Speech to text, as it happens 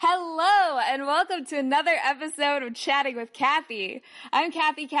welcome to another episode of Chatting with Kathy. I'm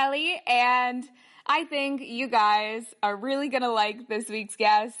Kathy Kelly, and I think you guys are really going to like this week's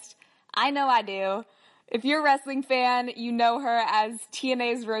guest. I know I do. If you're a wrestling fan, you know her as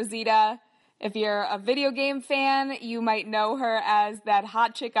TNA's Rosita. If you're a video game fan, you might know her as that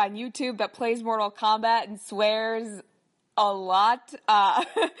hot chick on YouTube that plays Mortal Kombat and swears a lot.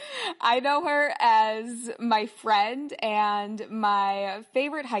 I know her as my friend and my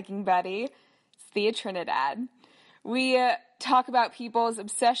favorite hiking buddy, Thea Trinidad. We talk about people's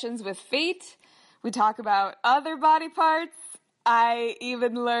obsessions with fate. We talk about other body parts. I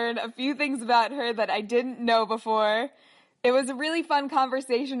even learned a few things about her that I didn't know before. It was a really fun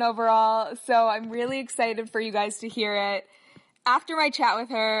conversation overall, so I'm really excited for you guys to hear it. After my chat with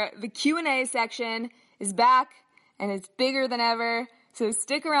her, the Q&A section is back, and it's bigger than ever, so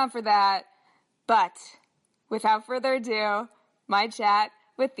stick around for that. But without further ado, my chat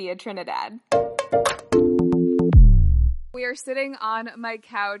with Thea Trinidad. We are sitting on my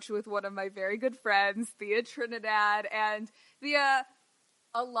couch with one of my very good friends, Thea Trinidad, and Thea,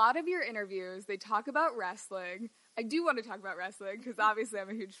 a lot of your interviews, they talk about wrestling. I do want to talk about wrestling because obviously I'm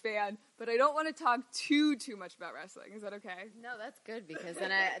a huge fan, but I don't want to talk too much about wrestling. Is that okay? No, that's good because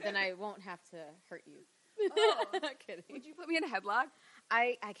then I won't have to hurt you. Oh, kidding. Would you put me in a headlock?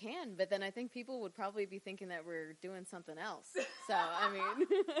 I can, but then I think people would probably be thinking that we're doing something else. So, I mean.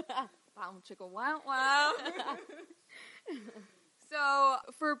 Wow, chicka, wow, wow. So,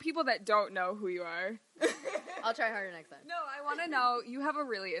 for people that don't know who you are. I'll try harder next time. No, I want to know, you have a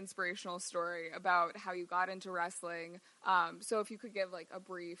really inspirational story about how you got into wrestling. So if you could give like a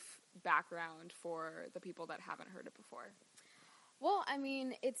brief background for the people that haven't heard it before. Well, I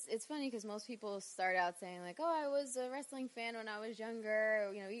mean, it's funny because most people start out saying like, oh, I was a wrestling fan when I was younger,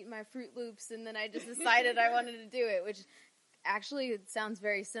 you know, eating my Fruit Loops, and then I just decided I wanted to do it, which actually it sounds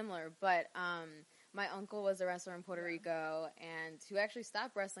very similar, but my uncle was a wrestler in Puerto Rico, and who actually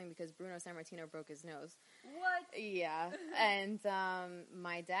stopped wrestling because Bruno Sammartino broke his nose. What? Yeah, and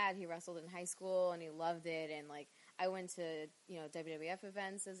my dad, he wrestled in high school, and he loved it, and like, I went to, you know, WWF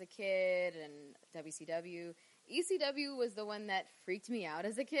events as a kid, and WCW. ECW was the one that freaked me out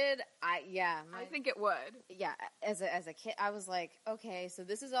as a kid. I think it would. Yeah, as a kid, I was like, okay, so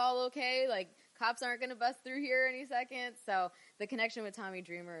this is all okay. Like, cops aren't gonna bust through here any second. So the connection with Tommy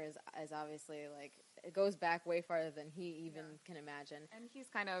Dreamer is obviously like, it goes back way farther than he even can imagine. And he's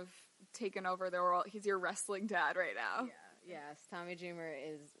kind of taken over the world. He's your wrestling dad right now. Yeah. Yes, Tommy Dreamer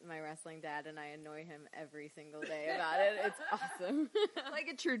is my wrestling dad, and I annoy him every single day about it. It's awesome. Like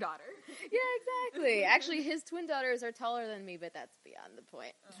a true daughter. Yeah, exactly. Actually, his twin daughters are taller than me, but that's beyond the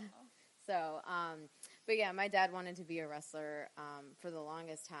point. Oh. So, but yeah, my dad wanted to be a wrestler for the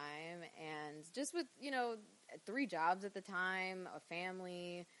longest time, and just with, you know, 3 jobs at the time, a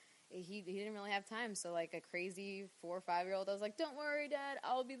family, he didn't really have time. So like a crazy 4 or 5-year-old, I was like, don't worry, Dad,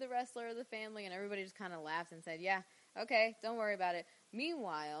 I'll be the wrestler of the family, and everybody just kind of laughed and said, yeah, okay, don't worry about it.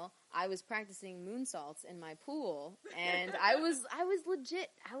 Meanwhile, I was practicing moonsaults in my pool, and I was legit.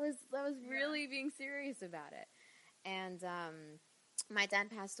 I was really being serious about it. And my dad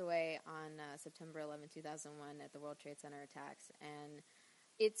passed away on September 11, 2001 at the World Trade Center attacks, and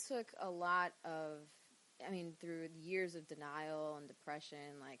it took a lot of, I mean, through years of denial and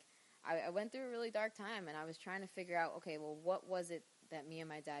depression, like, I went through a really dark time, and I was trying to figure out, okay, well, what was it that me and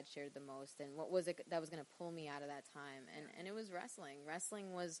my dad shared the most, and what was it that was going to pull me out of that time, and it was wrestling.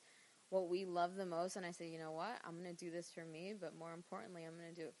 Wrestling was what we loved the most, and I said, you know what, I'm going to do this for me, but more importantly, I'm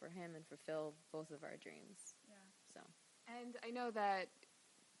going to do it for him and fulfill both of our dreams. Yeah. So. And I know that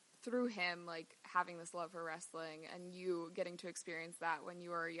through him, like, having this love for wrestling and you getting to experience that when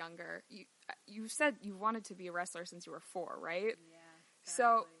you were younger, you said you wanted to be a wrestler since you were 4, right? Yeah.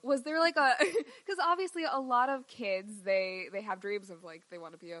 So was there like because obviously a lot of kids, they have dreams of like, they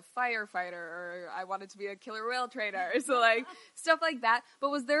want to be a firefighter, or I wanted to be a killer whale trainer. So like stuff like that.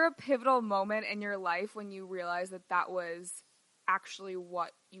 But was there a pivotal moment in your life when you realized that was actually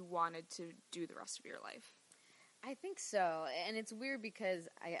what you wanted to do the rest of your life? I think so. And it's weird because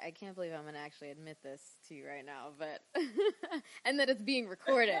I can't believe I'm going to actually admit this to you right now, but and that it's being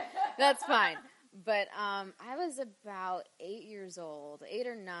recorded. That's fine. But I was about 8 years old, 8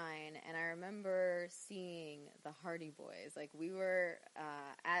 or 9, and I remember seeing the Hardy Boys. Like, we were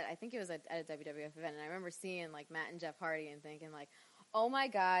I think it was at a WWF event, and I remember seeing, like, Matt and Jeff Hardy and thinking, like, oh, my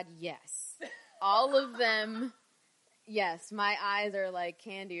God, yes. All of them, yes, my eyes are, like,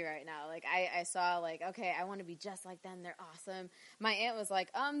 candy right now. Like, I saw, like, okay, I want to be just like them. They're awesome. My aunt was like,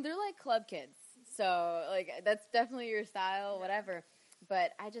 they're like club kids. So, like, that's definitely your style, whatever.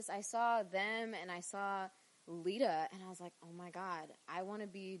 But I saw them, and I saw Lita, and I was like, oh my God, I want to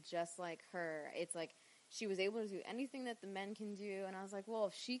be just like her. It's like she was able to do anything that the men can do, and I was like, well,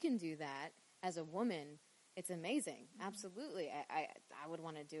 if she can do that as a woman, it's amazing. Absolutely. I would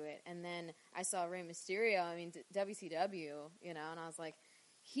want to do it. And then I saw Rey Mysterio, WCW, and I was like,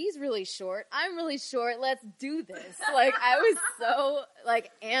 he's really short. I'm really short. Let's do this. Like, I was so,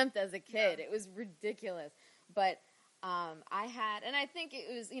 amped as a kid. It was ridiculous. But and I think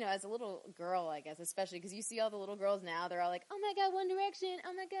it was, as a little girl, I guess, especially because you see all the little girls now, they're all like, oh my God, One Direction,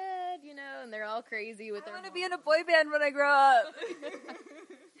 oh my God, and they're all crazy with their hormones. I want to be in a boy band when I grow up.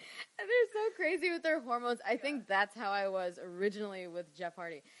 And they're so crazy with their hormones. I think that's how I was originally with Jeff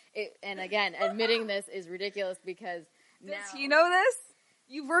Hardy. And again, admitting this is ridiculous because Does he know this?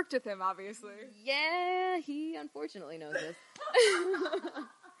 You've worked with him, obviously. Yeah, he unfortunately knows this.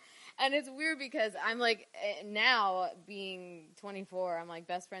 And it's weird because I'm like, now being 24, I'm like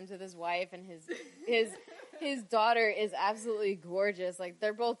best friends with his wife, and his daughter is absolutely gorgeous. Like,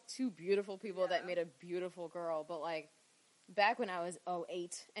 they're both two beautiful people that made a beautiful girl. But like, back when I was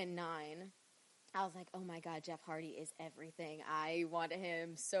 8 and 9, I was like, oh my God, Jeff Hardy is everything. I want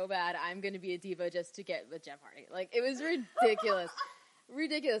him so bad. I'm going to be a diva just to get with Jeff Hardy. Like, it was ridiculous.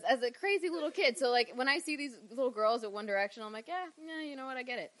 Ridiculous. As a crazy little kid. So, like, when I see these little girls at One Direction, I'm like, yeah, you know what, I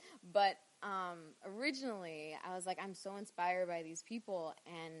get it. But originally, I was like, I'm so inspired by these people.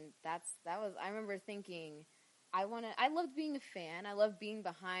 And I remember thinking, I loved being a fan. I loved being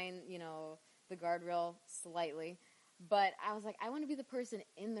behind, the guardrail slightly. But I was like, I want to be the person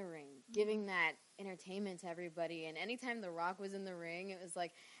in the ring, giving that entertainment to everybody. And anytime The Rock was in the ring, it was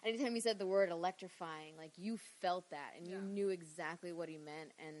like, anytime he said the word electrifying, like, you felt that, and you knew exactly what he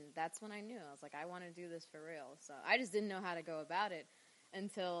meant. And that's when I knew. I was like, I want to do this for real. So I just didn't know how to go about it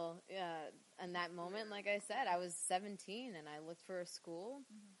until, in that moment, like I said, I was 17, and I looked for a school,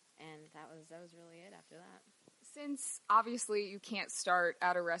 and that was really it after that. Since, obviously, you can't start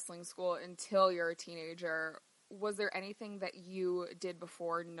at a wrestling school until you're a teenager, was there anything that you did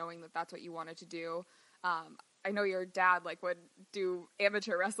before knowing that that's what you wanted to do? I know your dad would do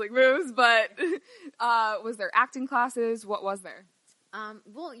amateur wrestling moves, but was there acting classes? What was there?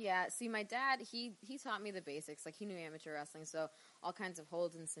 Well, yeah. See, my dad, he taught me the basics. Like, he knew amateur wrestling, so all kinds of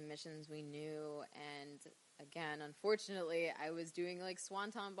holds and submissions we knew. And again, unfortunately, I was doing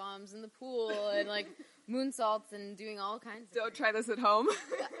swanton bombs in the pool and moonsaults and doing all kinds of Don't try this at home.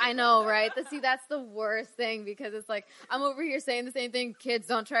 I know, right? See, that's the worst thing because it's like, I'm over here saying the same thing. Kids,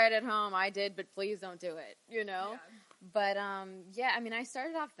 don't try it at home. I did, but please don't do it, Yeah. But, I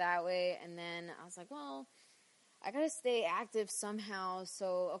started off that way, and then I was like, well, I gotta stay active somehow,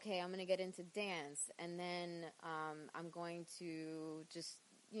 so, okay, I'm gonna get into dance, and then I'm going to just,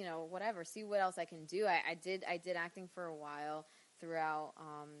 whatever, see what else I can do. I did acting for a while throughout,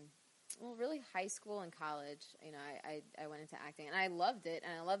 really high school and college. I went into acting, and I loved it,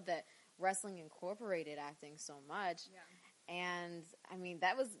 and I loved that wrestling incorporated acting so much. Yeah. And,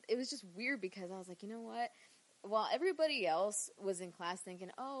 it was just weird because I was like, you know what? While everybody else was in class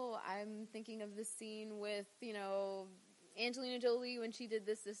thinking, oh, I'm thinking of this scene with, Angelina Jolie when she did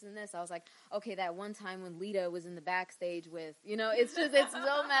this, and this. I was like, okay, that one time when Lita was in the backstage with, it's so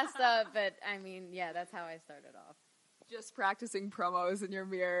messed up. But, that's how I started off. Just practicing promos in your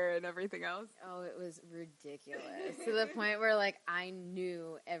mirror and everything else? Oh, it was ridiculous. To the point where, I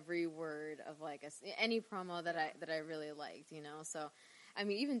knew every word of, any promo that I really liked, So,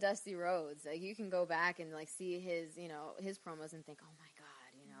 even Dusty Rhodes, you can go back and, see his, his promos and think, oh, my God,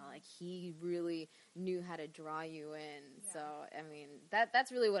 he really knew how to draw you in. Yeah. So,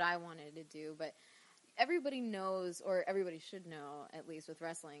 that's really what I wanted to do. But everybody knows, or everybody should know, at least with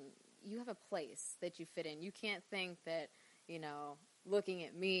wrestling, you have a place that you fit in. You can't think that, looking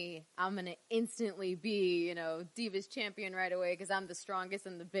at me, I'm going to instantly be, Divas champion right away because I'm the strongest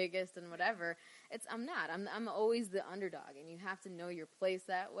and the biggest and whatever. I'm not. I'm always the underdog, and you have to know your place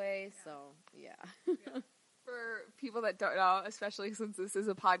that way. Yeah. So, yeah. For people that don't know, especially since this is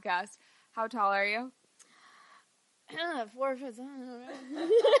a podcast, how tall are you? 4 foot.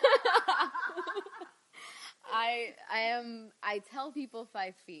 I tell people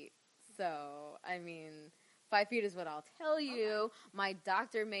 5 feet. So, 5 feet is what I'll tell you. Okay. My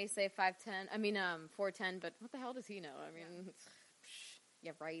doctor may say 5'10". 4'10", but what the hell does he know?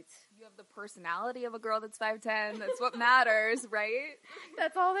 Yeah, right. You have the personality of a girl that's 5'10". That's what matters, right?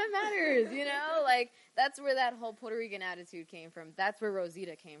 That's all that matters, that's where that whole Puerto Rican attitude came from. That's where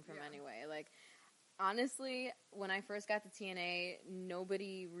Rosita came from anyway. Honestly, when I first got to TNA,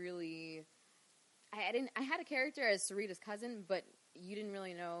 nobody really... I had a character as Sarita's cousin, but you didn't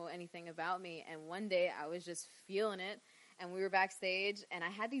really know anything about me. And one day I was just feeling it, and we were backstage, and I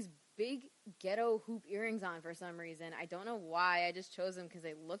had these big ghetto hoop earrings on for some reason. I don't know why. I just chose them because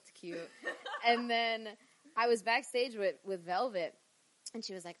they looked cute. And then I was backstage with Velvet, and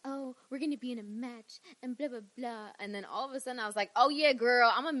she was like, oh, we're going to be in a match, and blah, blah, blah. And then all of a sudden, I was like, oh, yeah,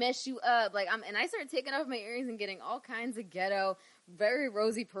 girl, I'm going to mess you up. Like, and I started taking off my earrings and getting all kinds of ghetto, very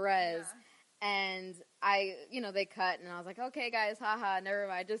Rosie Perez. Yeah. And they cut, and I was like, okay, guys, haha, never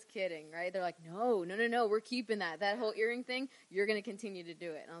mind, just kidding, right? They're like, no, we're keeping that. That whole earring thing, you're going to continue to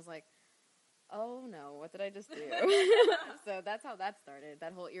do it. And I was like, oh, no, what did I just do? So that's how that started,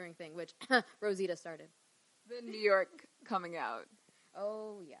 that whole earring thing, which Rosita started. The New York coming out.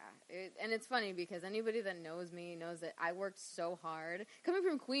 Oh, yeah. And it's funny because anybody that knows me knows that I worked so hard. Coming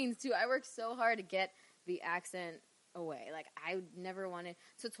from Queens, too, I worked so hard to get the accent away. Like, I never wanted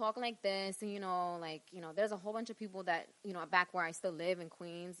to talk like this. And, there's a whole bunch of people that, back where I still live in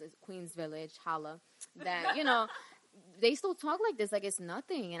Queens Village, Holla, that, they still talk like this, like it's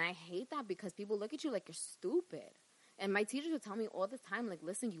nothing. And I hate that because people look at you like you're stupid. And my teachers would tell me all the time, like,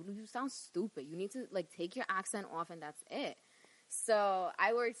 listen, you sound stupid. You need to, like, take your accent off, and that's it. So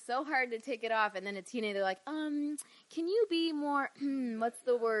I worked so hard to take it off. And then a teenager, they're like, can you be more, what's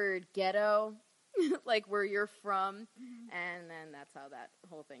the word, ghetto? Like where you're from. And then that's how that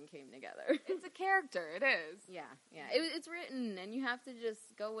whole thing came together. It's a character. It is. Yeah. It's written, and you have to just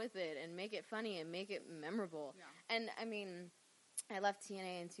go with it and make it funny and make it memorable. Yeah. And, I mean, I left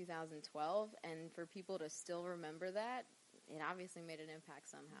TNA in 2012, and for people to still remember that, it obviously made an impact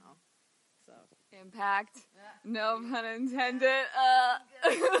somehow. So impact. No pun intended.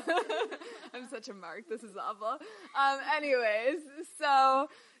 I'm such a mark. This is awful. Anyways, so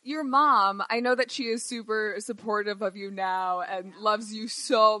your mom, I know that she is super supportive of you now and loves you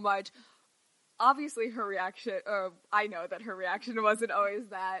so much. Obviously, her reaction, I know that her reaction wasn't always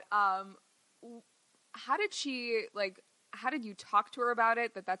that. How did you talk to her about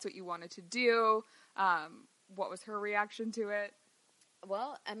it, that that's what you wanted to do? What was her reaction to it?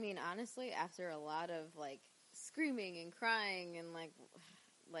 Well, I mean, honestly, after a lot of, like, screaming and crying and, like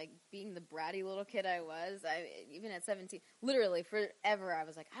being the bratty little kid I was, even at 17, literally forever, I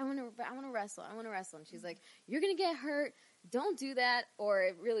was like, I want to wrestle. And she's like, you're going to get hurt. Don't do that. Or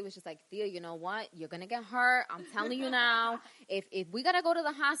it really was just like, Thea, you know what? You're going to get hurt. I'm telling you now. If we got to go to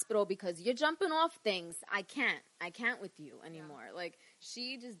the hospital because you're jumping off things, I can't with you anymore. Yeah. Like,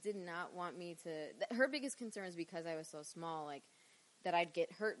 she just did not want me to, her biggest concern is because I was so small, like, that I'd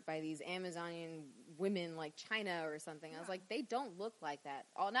get hurt by these Amazonian women like China or something. Yeah. I was like, they don't look like that.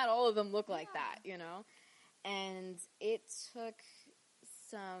 Not all of them look like that, And it took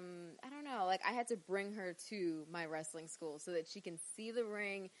some, I don't know, like I had to bring her to my wrestling school so that she can see the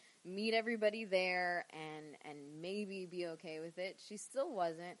ring, meet everybody there, and maybe be okay with it. She still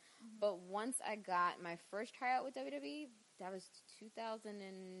wasn't. Mm-hmm. But once I got my first tryout with WWE, that was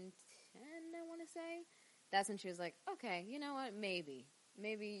 2010, I want to say. That's when she was like, okay, you know what, maybe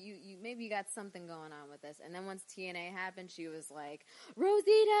you got something going on with this. And then once TNA happened, she was like, Rosita,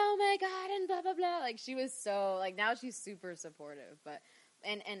 oh my God, and blah, blah, blah. Like, she was so, like, now she's super supportive. But,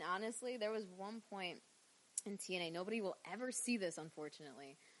 and honestly, there was one point in TNA, nobody will ever see this,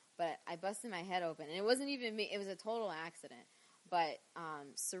 unfortunately, but I busted my head open. And it wasn't even me, it was a total accident. But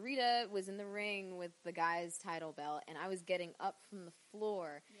Sarita was in the ring with the guy's title belt, and I was getting up from the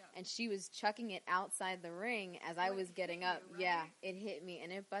floor, and she was chucking it outside the ring as I was getting up. You, right? Yeah, it hit me,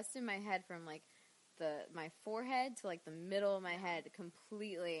 and it busted my head from, like, my forehead to, like, the middle of my head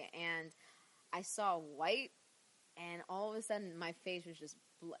completely, and I saw white, and all of a sudden my face was just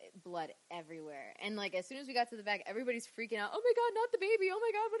blood everywhere. And, like, as soon as we got to the back, everybody's freaking out. Oh my God, not the baby. Oh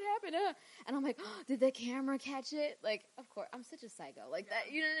my God, what happened? And I'm like, oh, did the camera catch it? Like, of course, I'm such a psycho. Like,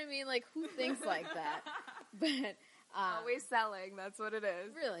 that, you know what I mean? Like, who thinks like that? But always selling. That's what it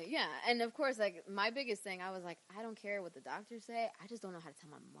is. Really, yeah. And of course, like, my biggest thing, I was like, I don't care what the doctors say. I just don't know how to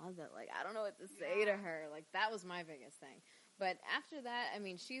tell my mother. Like, I don't know what to say to her. Like, that was my biggest thing. But after that, I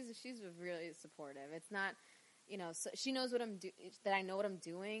mean, she's really supportive. It's not, so she knows what that I know what I'm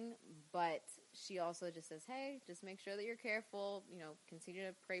doing, but she also just says, hey, just make sure that you're careful, continue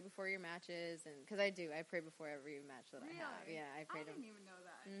to pray before your matches. And because I pray before every match that I have. Yeah, I pray. I didn't even know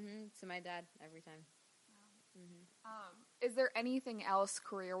that. Mm-hmm. To my dad every time. Mm-hmm. Is there anything else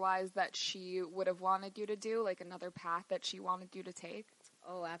career-wise that she would have wanted you to do, like another path that she wanted you to take?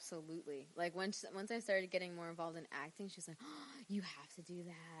 Oh, absolutely. Like, once I started getting more involved in acting, she's like, oh, you have to do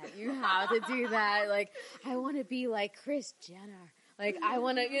that. You have to do that. Like, I want to be like Kris Jenner. Like, I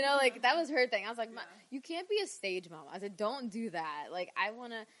want to, like, that was her thing. I was like, you can't be a stage mom. I said, don't do that. Like, I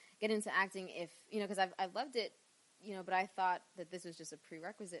want to get into acting if, because I've loved it, but I thought that this was just a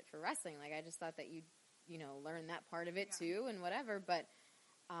prerequisite for wrestling. Like, I just thought that you'd, learn that part of it too and whatever. But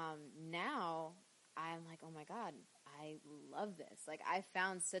now I'm like, oh my God, I love this. Like, I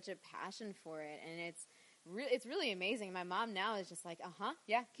found such a passion for it, and it's really amazing. My mom now is just like,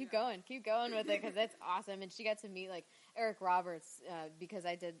 yeah, keep going with it, because that's awesome. And she got to meet like Eric Roberts because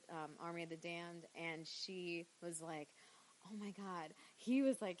I did Army of the Damned, and she was like, oh my God, he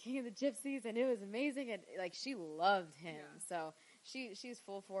was like King of the Gypsies, and it was amazing, and like she loved him. So she's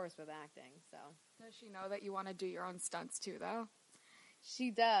full force with acting. So does she know that you want to do your own stunts too, though?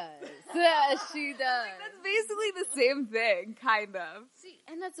 She does. Yeah, she does. That's basically the same thing, kind of. See,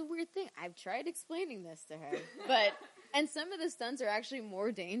 and that's a weird thing. I've tried explaining this to her, and some of the stunts are actually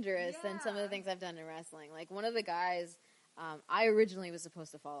more dangerous than some of the things I've done in wrestling. Like, one of the guys, I originally was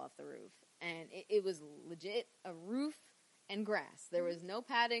supposed to fall off the roof, and it was legit a roof and grass. There was no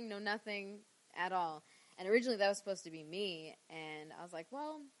padding, no nothing at all. And originally that was supposed to be me, and I was like,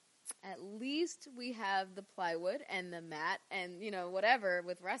 well, at least we have the plywood and the mat and, whatever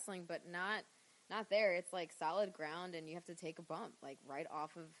with wrestling, but not there. It's like solid ground, and you have to take a bump, like right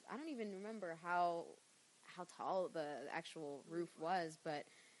off of, I don't even remember how tall the actual roof was, but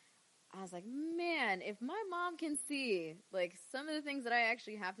I was like, man, if my mom can see, like, some of the things that I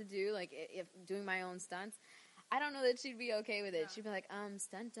actually have to do, like, if doing my own stunts, I don't know that she'd be okay with it. She'd be like,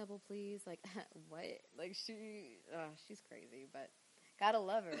 stunt double, please. Like, what? Like, she's crazy, but gotta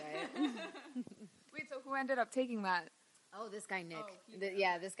love her, right? Wait, so who ended up taking that? Oh, this guy, Nick.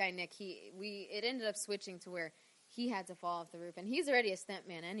 This guy, Nick. It ended up switching to where he had to fall off the roof, and he's already a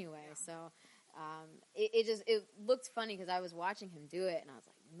stuntman anyway, so it looked funny because I was watching him do it, and I was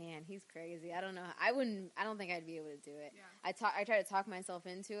like, man, he's crazy. I don't know. I don't think I'd be able to do it. Yeah. I tried to talk myself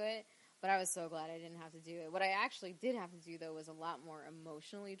into it, but I was so glad I didn't have to do it. What I actually did have to do, though, was a lot more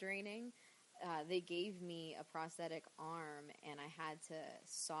emotionally draining. They gave me a prosthetic arm, and I had to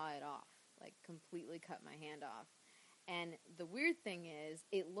saw it off, like completely cut my hand off. And the weird thing is,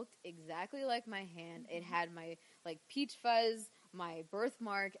 it looked exactly like my hand. It had my, like, peach fuzz, my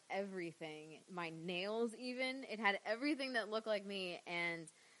birthmark, everything, my nails even. It had everything that looked like me,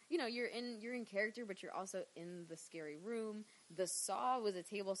 and you're in character, but you're also in the scary room. The saw was a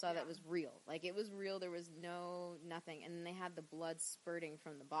table saw that was real. Like, it was real. There was nothing. And then they had the blood spurting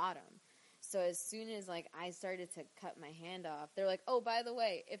from the bottom. So as soon as, like, I started to cut my hand off, they're like, oh, by the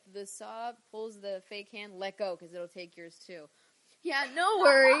way, if the saw pulls the fake hand, let go, because it'll take yours too. Yeah, no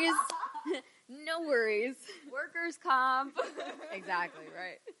worries. No worries. Workers' comp. Exactly,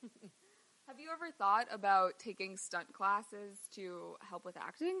 right. Have you ever thought about taking stunt classes to help with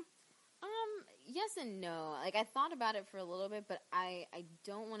acting? Yes and no. Like, I thought about it for a little bit, but I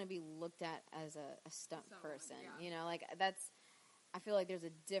don't want to be looked at as a stunt person. Yeah. Like, I feel like there's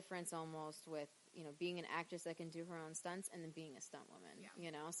a difference almost with, being an actress that can do her own stunts and then being a stunt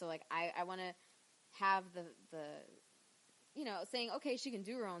woman, So, like, I want to have the saying, okay, she can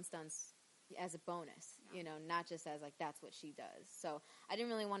do her own stunts as a bonus, not just as, like, that's what she does. So I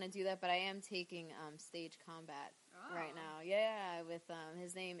didn't really want to do that, but I am taking stage combat right now. Yeah, with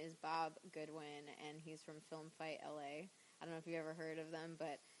his name is Bob Goodwin, and he's from Film Fight LA. I don't know if you've ever heard of them,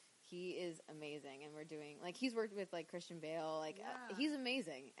 but he is amazing, and we're doing, like, he's worked with, like, Christian Bale, like, he's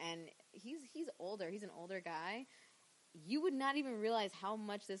amazing, and he's older. He's an older guy. You would not even realize how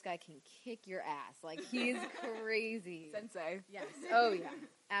much this guy can kick your ass. Like, he's crazy. Sensei. Yes. Oh, yeah.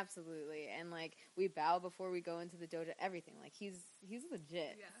 Absolutely. And, like, we bow before we go into the dojo, everything. Like, he's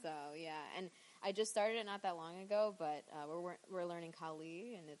legit. Yeah. So, yeah. And I just started it not that long ago, but we're learning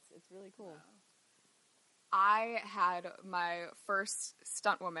Kali, and it's really cool. Wow. I had my first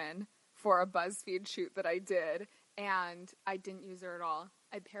stunt woman for a BuzzFeed shoot that I did, and I didn't use her at all.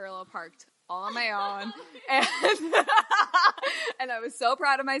 I parallel parked all on my own, and I was so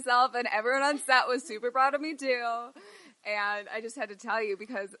proud of myself, and everyone on set was super proud of me too. And I just had to tell you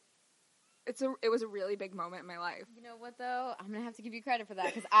because it was a really big moment in my life. You know what, though? I'm going to have to give you credit for that,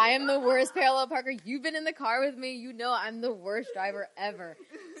 because I am the worst parallel parker. You've been in the car with me. You know I'm the worst driver ever.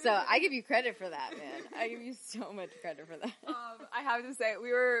 So I give you credit for that, man. I give you so much credit for that. I have to say,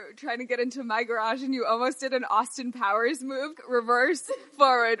 we were trying to get into my garage, and you almost did an Austin Powers move. Reverse,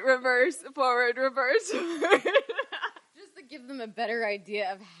 forward, reverse, forward, reverse. Just to give them a better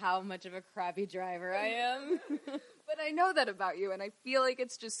idea of how much of a crappy driver I am. But I know that about you, and I feel like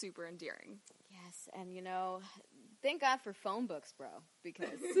it's just super endearing. Yes, and thank God for phone books, bro,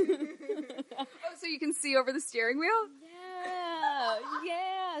 because... Oh, so you can see over the steering wheel?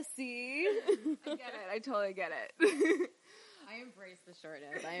 Yeah, see? I get it. I totally get it. I embrace the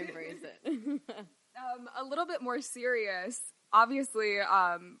shortness. I embrace it. A little bit more serious. obviously,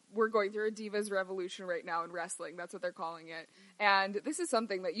 we're going through a Divas Revolution right now in wrestling. That's what they're calling it. And this is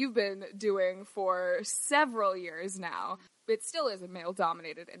something that you've been doing for several years now. It still is a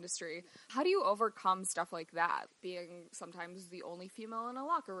male-dominated industry. How do you overcome stuff like that? Being sometimes the only female in a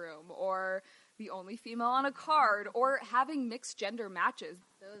locker room, or the only female on a card, or having mixed-gender matches.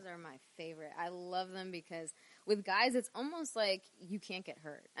 Those are my favorite. I love them because with guys, it's almost like you can't get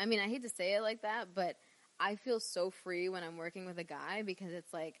hurt. I mean, I hate to say it like that, but I feel so free when I'm working with a guy because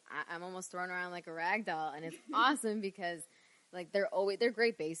it's like I'm almost thrown around like a rag doll, and it's awesome because like they're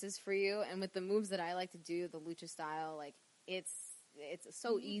great bases for you. And with the moves that I like to do, the lucha style, like it's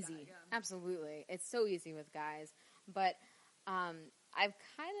so easy. That, yeah. Absolutely, it's so easy with guys. But I've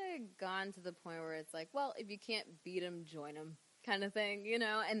kind of gone to the point where it's like, well, if you can't beat them, join them, kind of thing, you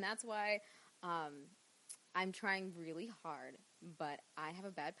know. And that's why I'm trying really hard, but I have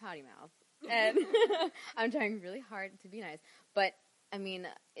a bad potty mouth. And I'm trying really hard to be nice. But, I mean,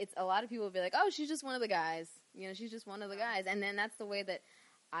 it's a lot of people will be like, oh, she's just one of the guys. You know, she's just one of the guys. And then that's the way that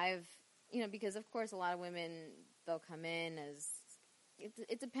I've, you know, because, of course, a lot of women, they'll come in as,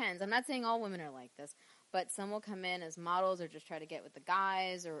 it depends. I'm not saying all women are like this, but some will come in as models or just try to get with the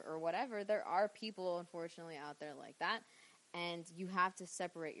guys or whatever. There are people, unfortunately, out there like that. And you have to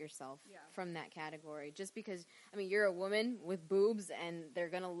separate yourself from that category. Just because, I mean, you're a woman with boobs, and they're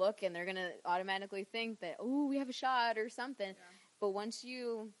going to look and they're going to automatically think that, oh, we have a shot or something. Yeah. But once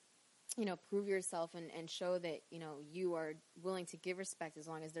you know, prove yourself and show that, you know, you are willing to give respect as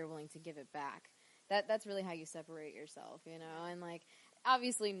long as they're willing to give it back, that's really how you separate yourself, you know? And, like,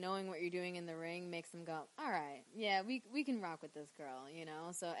 obviously knowing what you're doing in the ring makes them go, all right, yeah, we can rock with this girl, you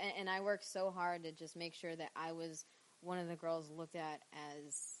know? So, and I worked so hard to just make sure that I was one of the girls looked at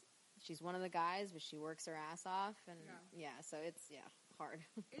as she's one of the guys, but she works her ass off. And so it's, hard.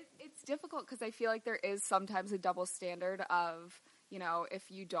 It's difficult because I feel like there is sometimes a double standard of, you know, if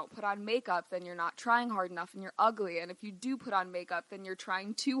you don't put on makeup, then you're not trying hard enough and you're ugly. And if you do put on makeup, then you're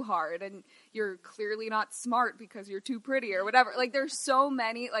trying too hard and you're clearly not smart because you're too pretty or whatever. Like, there's so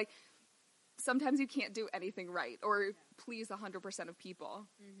many, like, sometimes you can't do anything right or please 100% of people.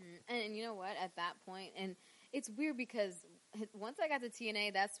 Mm-hmm. And you know what? At that point, and it's weird because once I got to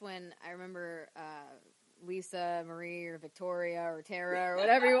TNA, that's when I remember Lisa, Marie, or Victoria, or Tara, or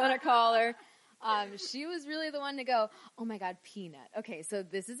whatever you want to call her. She was really the one to go, oh my God, Peanut. Okay, so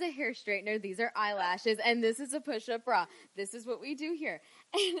this is a hair straightener, these are eyelashes, and this is a push-up bra. This is what we do here.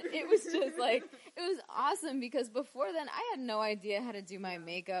 And it was just like, it was awesome because before then I had no idea how to do my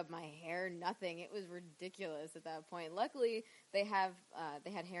makeup, my hair, nothing. It was ridiculous at that point. Luckily, they had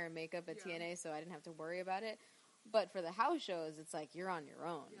hair and makeup at TNA, so I didn't have to worry about it. But for the house shows, it's like you're on your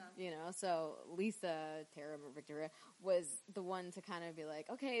own, you know. So Lisa, Tara, or Victoria was the one to kind of be like,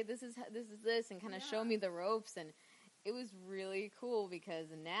 okay, this is this, and kind of show me the ropes. And it was really cool because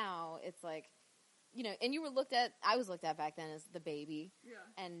now it's like, you know, and I was looked at back then as the baby,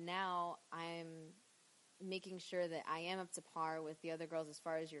 and now I'm making sure that I am up to par with the other girls as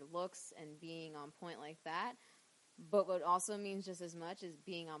far as your looks and being on point like that. But what also means just as much is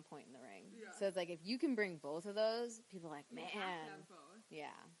being on point in the ring. Yeah. So it's like if you can bring both of those, people are like, man. Yeah.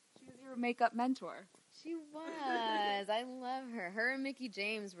 She was your makeup mentor. She was. I love her. Her and Mickie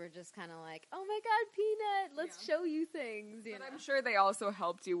James were just kind of like, oh my God, Peanut, let's show you things. You know? I'm sure they also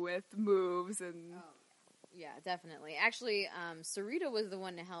helped you with moves and... Oh. Yeah, definitely. Actually, Sarita was the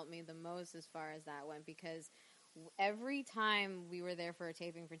one to help me the most as far as that went because every time we were there for a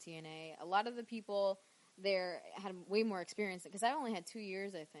taping for TNA, a lot of the people there had way more experience because I only had 2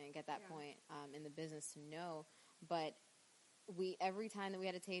 years, I think, at that point in the business to know. But every time that we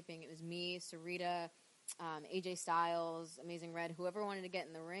had a taping, it was me, Sarita, AJ Styles, Amazing Red, whoever wanted to get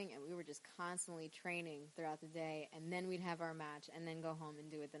in the ring, and we were just constantly training throughout the day, and then we'd have our match, and then go home and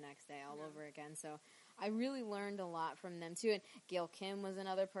do it the next day all over again. So I really learned a lot from them, too. And Gail Kim was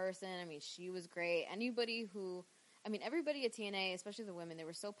another person. I mean, she was great. Everybody at TNA, especially the women, they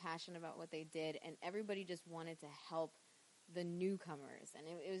were so passionate about what they did, and everybody just wanted to help the newcomers. And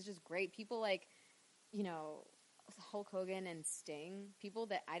it was just great. People like, you know, Hulk Hogan and Sting, people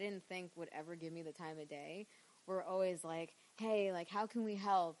that I didn't think would ever give me the time of day, were always like, hey, like, how can we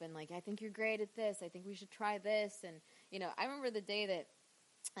help? And, like, I think you're great at this. I think we should try this. And, you know, I remember the day that,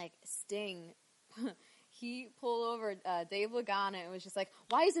 like, Sting... he pulled over Dave Lagana and was just like,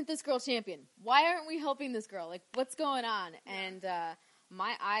 why isn't this girl champion? Why aren't we helping this girl? Like, what's going on? Yeah. And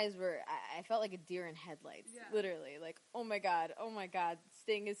my eyes were, I felt like a deer in headlights, literally. Like, oh my God,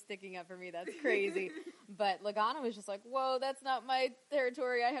 Sting is sticking up for me. That's crazy. But Lagana was just like, whoa, that's not my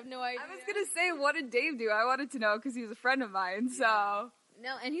territory. I have no idea. I was going to say, what did Dave do? I wanted to know because he was a friend of mine, so.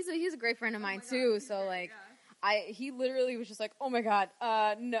 No, and he's a great friend of mine, too. So, like, he literally was just like, oh my God,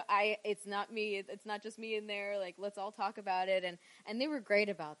 no, it's not me. It's not just me in there. Like, let's all talk about it. And they were great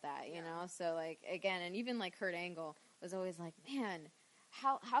about that, you know? So like, again, and even like Kurt Angle was always like, man,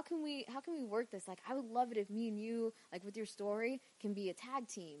 how can we work this? Like, I would love it if me and you, like with your story, can be a tag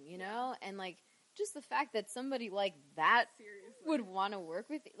team, you know? And like, just the fact that somebody like that would want to work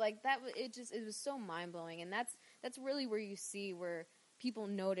with, like that, it was so mind blowing. And that's really where you see where people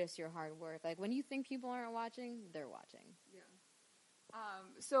notice your hard work. Like when you think people aren't watching, they're watching. Yeah.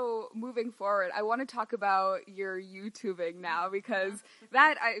 So moving forward, I want to talk about your YouTubing now because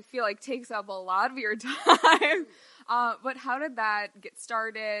that I feel like takes up a lot of your time. But how did that get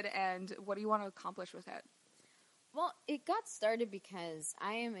started, and what do you want to accomplish with it? Well, it got started because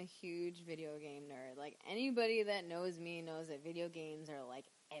I am a huge video game nerd. Like, anybody that knows me knows that video games are, like,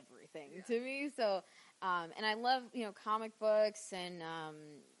 everything to me. So, and I love, you know, comic books and,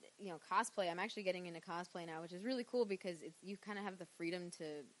 you know, cosplay. I'm actually getting into cosplay now, which is really cool because you kind of have the freedom to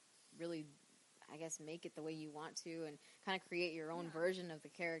really, I guess, make it the way you want to and kind of create your own version of the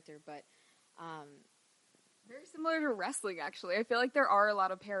character. But, very similar to wrestling, actually. I feel like there are a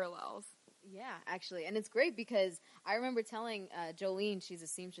lot of parallels. Yeah, actually. And it's great because I remember telling Jolene, she's a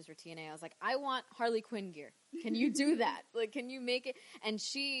seamstress for TNA, I was like, I want Harley Quinn gear. Can you do that? Like, can you make it? And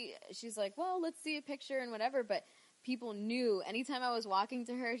she's like, well, let's see a picture and whatever. But people knew anytime I was walking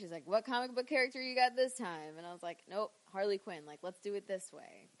to her, she's like, what comic book character you got this time? And I was like, nope, Harley Quinn. Like, let's do it this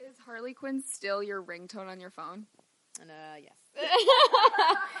way. Is Harley Quinn still your ringtone on your phone? And, yes.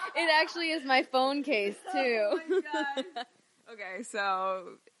 It actually is my phone case, too. Oh my God. Okay,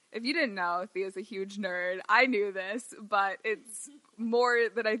 so if you didn't know, Thea's a huge nerd. I knew this, but it's more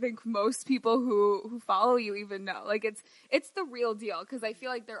than I think most people who follow you even know. Like, it's the real deal, because I feel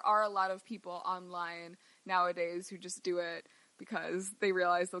like there are a lot of people online nowadays who just do it because they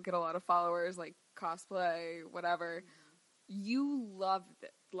realize they'll get a lot of followers, like cosplay, whatever. You love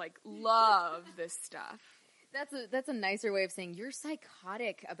this stuff. That's a nicer way of saying you're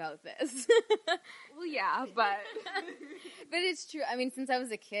psychotic about this. Well, yeah, but but it's true. I mean, since I was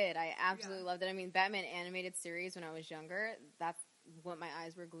a kid, I absolutely loved it. I mean, Batman animated series when I was younger, that's what my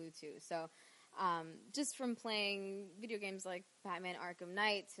eyes were glued to. So, just from playing video games like Batman Arkham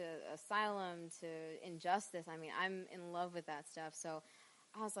Knight to Asylum to Injustice, I mean, I'm in love with that stuff. So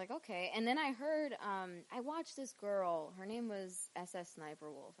I was like, okay. And then I heard, I watched this girl. Her name was SS Sniper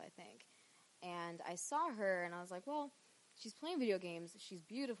Wolf, I think. And I saw her, and I was like, well, she's playing video games. She's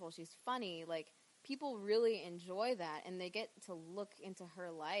beautiful. She's funny. Like, people really enjoy that, and they get to look into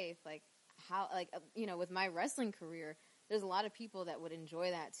her life, like, how, like, you know, with my wrestling career, there's a lot of people that would enjoy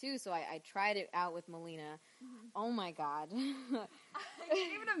that, too. So I tried it out with Melina. Mm-hmm. Oh, my God. I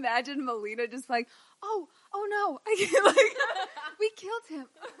can't even imagine Melina just like, oh no, we killed him.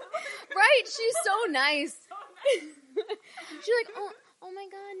 Right? She's so nice. She's like, oh my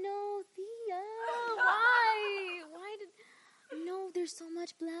God, no, Thea, why did, no, there's so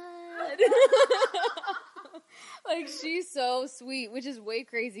much blood. Like, she's so sweet, which is way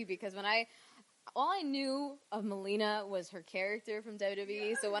crazy because all I knew of Melina was her character from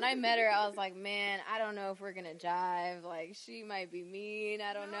WWE, so when I met her, I was like, man, I don't know if we're gonna jive, like, she might be mean,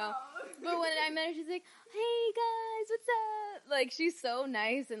 I don't know. But when I met her, she's like, hey guys, what's up? Like, she's so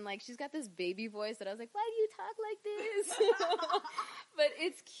nice, and like, she's got this baby voice that I was like, why do you talk like this? But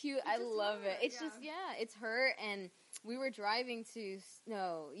it's cute, I love it. It's just, it's her, and we were driving to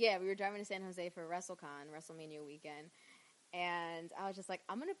San Jose for WrestleCon, WrestleMania weekend, and I was just like,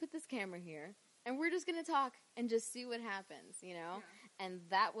 I'm gonna put this camera here, and we're just going to talk and just see what happens, you know? Yeah. And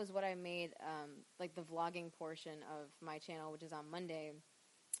that was what I made, like, the vlogging portion of my channel, which is on Monday.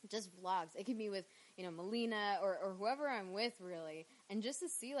 Just vlogs. It can be with, you know, Melina or whoever I'm with, really. And just to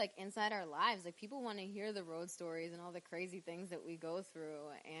see, like, inside our lives. Like, people want to hear the road stories and all the crazy things that we go through.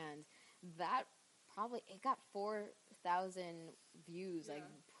 And that it got 4,000 views, like,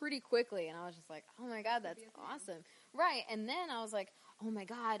 pretty quickly. And I was just like, oh, my God, that's awesome. Right. And then I was like, oh my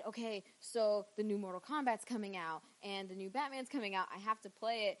God, okay, so the new Mortal Kombat's coming out, and the new Batman's coming out, I have to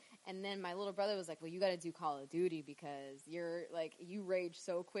play it, and then my little brother was like, well, you gotta do Call of Duty, because you're, like, you rage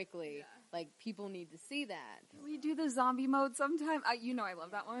so quickly, like, people need to see that. Can we do the zombie mode sometime? You know I love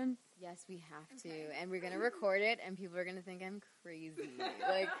that one. Yes, we have to, and we're gonna record it, and people are gonna think I'm crazy.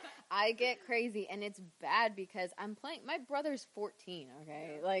 Like, I get crazy, and it's bad because I'm playing, my brother's 14,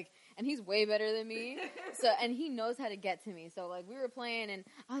 okay, like, and he's way better than me, so, and he knows how to get to me, so, like, we were playing, and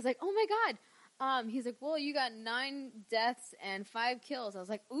I was like, oh my God, he's like, well, you got 9 deaths and 5 kills. I was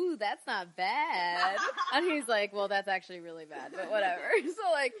like, ooh, that's not bad, and he's like, well, that's actually really bad, but whatever,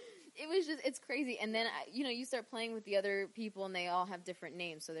 so, like, it was just, it's crazy. And then, you know, you start playing with the other people and they all have different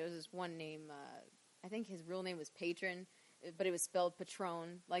names. So there was this one name, I think his real name was Patron, but it was spelled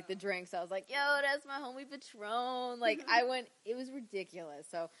Patron, like the drink. So I was like, yo, that's my homie Patron. Like, it was ridiculous.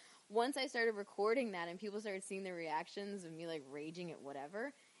 So once I started recording that and people started seeing the reactions of me, like, raging at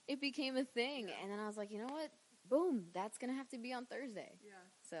whatever, it became a thing. Yeah. And then I was like, you know what? Boom, that's going to have to be on Thursday. Yeah.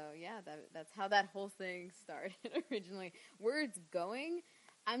 So, yeah, that's how that whole thing started originally. Where it's going,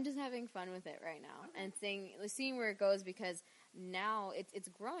 I'm just having fun with it right now and seeing where it goes, because now it's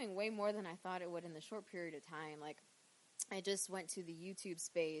growing way more than I thought it would in the short period of time. Like, I just went to the YouTube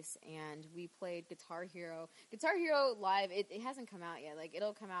space and we played Guitar Hero. Guitar Hero Live, it hasn't come out yet. Like,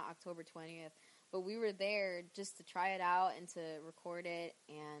 it'll come out October 20th. But we were there just to try it out and to record it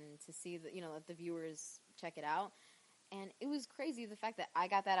and to see let the viewers check it out. And it was crazy the fact that I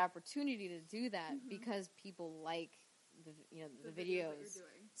got that opportunity to do that because people like the videos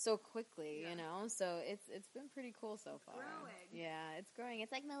so quickly, So it's been pretty cool so far. Growing. Yeah, it's growing.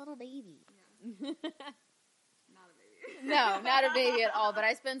 It's like my little baby. Yeah. Not a baby. No, not a baby at all. But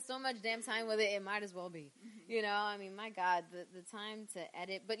I spend so much damn time with it, it might as well be. I mean, my God, the time to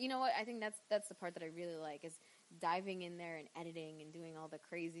edit. But you know what? I think that's the part that I really like, is diving in there and editing and doing all the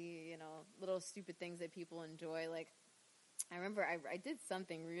crazy, little stupid things that people enjoy. Like, I remember I did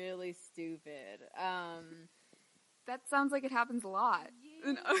something really stupid. That sounds like it happens a lot.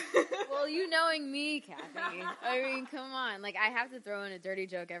 Yeah. Well, you knowing me, Kathy. I mean, come on. Like, I have to throw in a dirty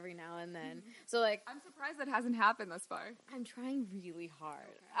joke every now and then. So, like, I'm surprised that hasn't happened thus far. I'm trying really hard.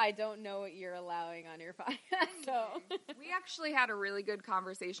 Okay. I don't know what you're allowing on your podcast. So we actually had a really good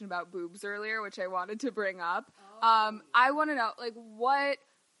conversation about boobs earlier, which I wanted to bring up. Oh. I want to know, like,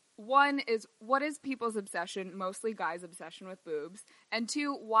 what is people's obsession, mostly guys' obsession with boobs? And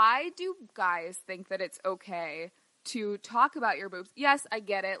two, why do guys think that it's okay to talk about your boobs? Yes, I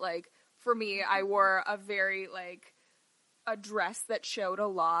get it. Like, for me, I wore a dress that showed a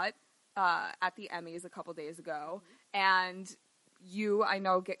lot at the Emmys a couple days ago. And you, I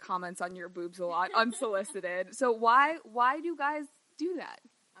know, get comments on your boobs a lot, unsolicited. So why do guys do that?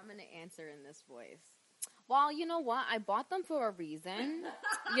 I'm going to answer in this voice. Well, you know what? I bought them for a reason,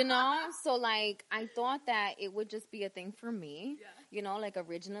 So, like, I thought that it would just be a thing for me. Yeah. Like,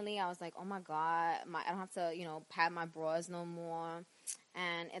 originally I was like, oh, my God, I don't have to, pad my bras no more.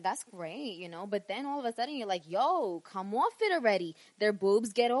 And that's great, But then all of a sudden you're like, yo, come off it already. Their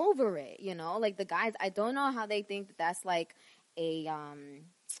boobs, get over it, Like, the guys, I don't know how they think that's, like,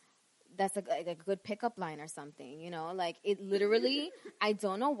 that's a good pickup line or something, Like, it literally, I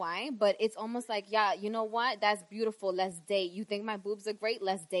don't know why, but it's almost like, yeah, you know what? That's beautiful. Let's date. You think my boobs are great?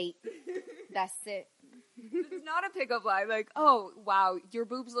 Let's date. That's it. It's not a pickup line. Like, oh, wow, your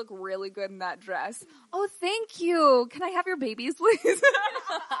boobs look really good in that dress. Oh, thank you. Can I have your babies, please?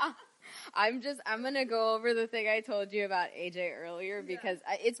 I'm going to go over the thing I told you about AJ earlier because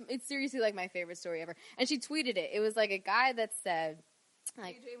it's seriously like my favorite story ever. And she tweeted it. It was like a guy that said,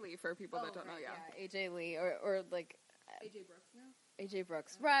 like, AJ Lee, for people that don't know, AJ Lee, or like AJ Brooks now. AJ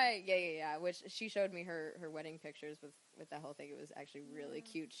Brooks, right? Yeah. Which she showed me her wedding pictures with that whole thing. It was actually really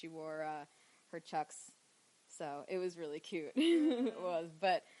cute. She wore her Chucks, so it was really cute. It was,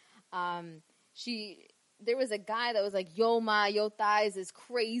 but there was a guy that was like, yo ma, your thighs is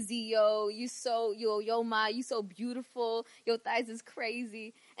crazy, yo ma, you so beautiful, your thighs is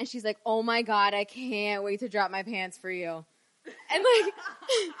crazy, and she's like, oh my God, I can't wait to drop my pants for you. And, like,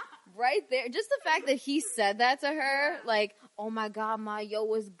 right there, just the fact that he said that to her, like, oh my God, ma, yo,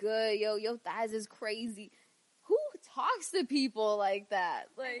 what's good? Yo, your thighs is crazy. Who talks to people like that?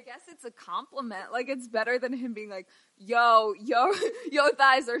 Like, I guess it's a compliment. Like, it's better than him being like, yo, your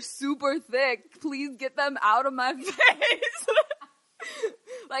thighs are super thick. Please get them out of my face.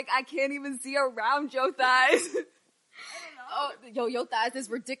 Like, I can't even see around your thighs. Oh, yo, your thighs is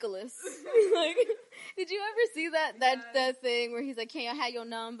ridiculous. Like, did you ever see that thing where he's like, can't you have your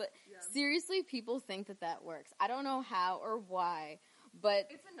number? Seriously, people think that works. I don't know how or why, but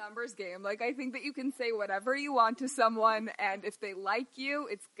it's a numbers game. Like, I think that you can say whatever you want to someone, and if they like you,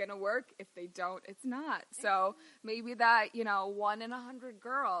 it's gonna work. If they don't, it's not. So maybe that, 1 in 100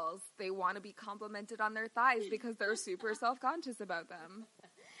 girls, they want to be complimented on their thighs because they're super self-conscious about them.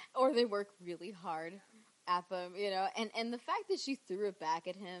 Or they work really hard at them, and the fact that she threw it back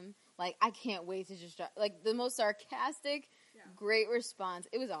at him, like, I can't wait to just like, the most sarcastic, great response.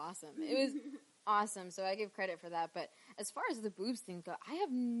 It was awesome. It was awesome. So I give credit for that. But as far as the boobs thing go, I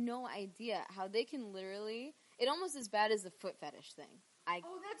have no idea how they can literally, it almost as bad as the foot fetish thing.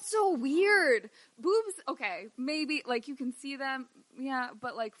 Oh, that's so weird. Boobs, okay, maybe, like, you can see them,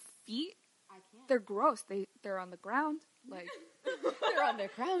 but, like, feet, I can't. They're gross. They're on the ground, like. They're on the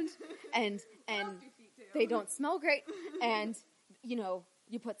ground, and they don't smell great, and,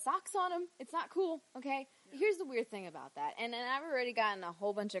 you put socks on them. It's not cool, okay? Yeah. Here's the weird thing about that. And I've already gotten a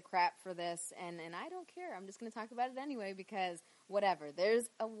whole bunch of crap for this, and I don't care. I'm just going to talk about it anyway because whatever. There's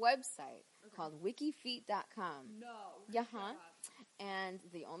a website called wikifeet.com. No. Yeah, huh? And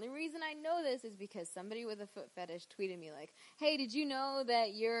the only reason I know this is because somebody with a foot fetish tweeted me like, hey, did you know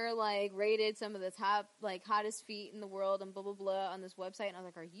that you're like rated some of the top like hottest feet in the world and blah, blah, blah on this website? And I was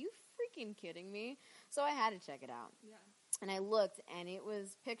like, are you freaking kidding me? So I had to check it out. Yeah. And I looked, and it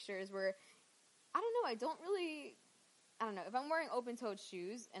was pictures where, I don't know, if I'm wearing open-toed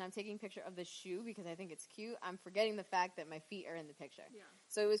shoes, and I'm taking a picture of the shoe because I think it's cute, I'm forgetting the fact that my feet are in the picture. Yeah.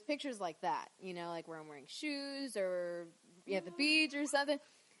 So it was pictures like that, like where I'm wearing shoes, or at the beach or something.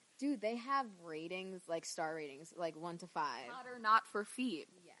 Dude, they have ratings, like star ratings, like 1 to 5. Hot or not for feet.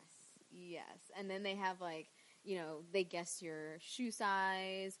 Yes. And then they have like, they guess your shoe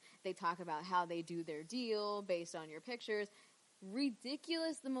size. They talk about how they do their deal based on your pictures.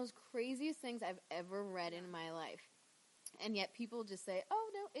 Ridiculous, the most craziest things I've ever read in my life. And yet people just say, oh,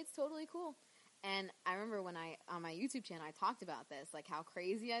 no, it's totally cool. And I remember when on my YouTube channel, I talked about this, like how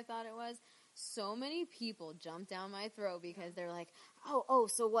crazy I thought it was. So many people jumped down my throat because they're like, oh,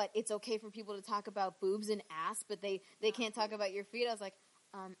 so what? It's okay for people to talk about boobs and ass, but they can't talk about your feet? I was like,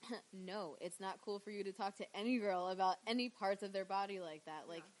 no, it's not cool for you to talk to any girl about any parts of their body like that.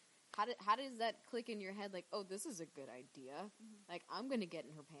 Like, how does that click in your head? Like, oh, this is a good idea. Mm-hmm. Like, I'm going to get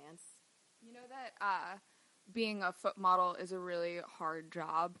in her pants. You know that being a foot model is a really hard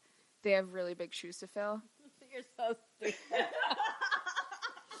job. They have really big shoes to fill. You're so stupid.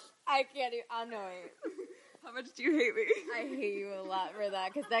 I can't even, I know it. How much do you hate me? I hate you a lot for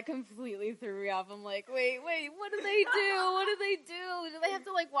that, because that completely threw me off. I'm like, wait, what do they do? What do they do? Do they have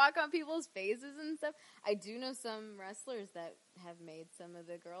to, like, walk on people's faces and stuff? I do know some wrestlers that have made some of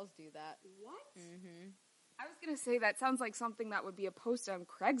the girls do that. What? Mm-hmm. I was going to say that sounds like something that would be a post on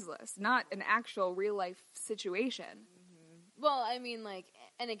Craigslist, not an actual real-life situation. Mm-hmm. Well, I mean, like,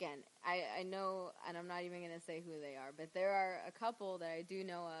 and again, I know, and I'm not even going to say who they are, but there are a couple that I do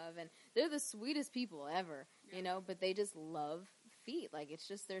know of, and they're the sweetest people ever, but they just love feet. Like, it's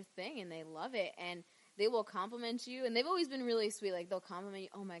just their thing, and they love it, and they will compliment you, and they've always been really sweet. Like, they'll compliment you,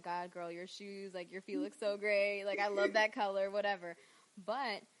 oh my God, girl, your shoes, like, your feet look so great, like, I love that color, whatever.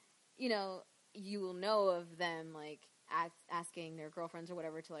 But, you will know of them, like, asking their girlfriends or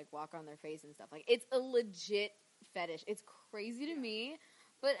whatever to, like, walk on their face and stuff. Like, it's a legit fetish. It's crazy to me,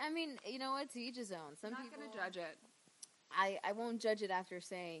 but, I mean, you know what? To each his own. Some I'm not going to judge it. I won't judge it after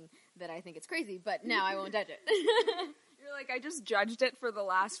saying that I think it's crazy, but now I won't judge it. You're like, I just judged it for the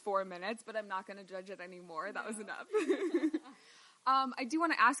last 4 minutes, but I'm not going to judge it anymore. That was enough. I do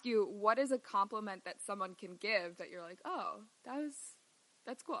want to ask you, what is a compliment that someone can give that you're like, oh,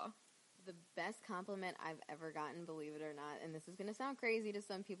 that's cool? The best compliment I've ever gotten, believe it or not, and this is going to sound crazy to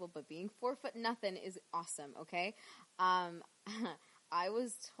some people, but being 4'0" is awesome, okay? I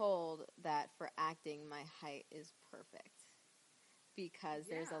was told that for acting, my height is perfect. Because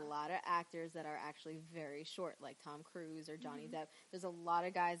there's a lot of actors that are actually very short, like Tom Cruise or Johnny Depp. There's a lot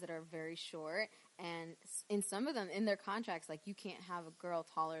of guys that are very short, and in some of them, in their contracts, like, you can't have a girl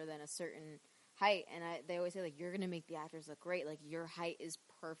taller than a certain height, and they always say, like, you're going to make the actors look great, like, your height is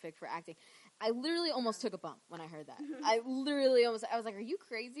perfect for acting. I literally almost took a bump when I heard that. I was like, are you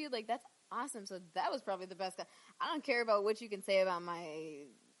crazy? Like, that's awesome. So that was probably the best. I don't care about what you can say about my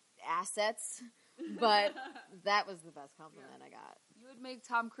assets, but that was the best compliment I got. You would make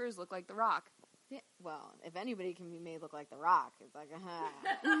Tom Cruise look like The Rock. Yeah, well, if anybody can be made look like The Rock, it's like,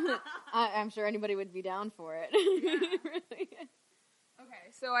 I'm sure anybody would be down for it. Yeah. Really.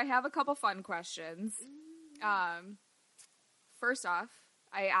 Okay, so I have a couple fun questions. First off,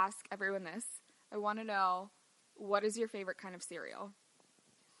 I ask everyone this. I want to know, what is your favorite kind of cereal?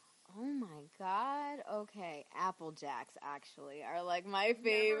 Oh my God. Okay. Apple Jacks actually are like my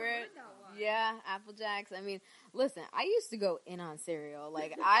favorite. Yeah, Apple Jacks. I mean, listen, I used to go in on cereal.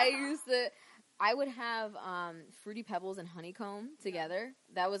 Like, I would have Fruity Pebbles and Honeycomb together.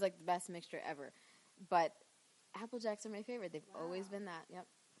 That was like the best mixture ever. But Apple Jacks are my favorite. They've always been that. Yep.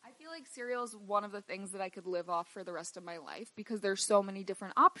 I feel like cereal is one of the things that I could live off for the rest of my life because there's so many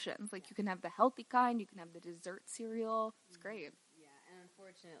different options. Like, you can have the healthy kind, you can have the dessert cereal. It's great.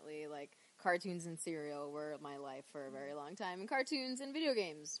 Unfortunately, like, cartoons and cereal were my life for a very long time, and cartoons and video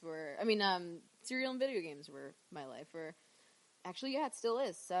games cereal and video games were my life for, actually, yeah, it still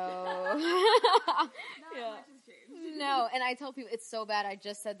is, so. Not much has changed. No, and I tell people, it's so bad, I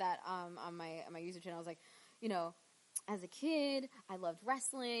just said that on my YouTube channel, I was like, as a kid, I loved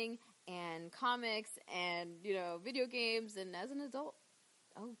wrestling, and comics, and, video games, and as an adult,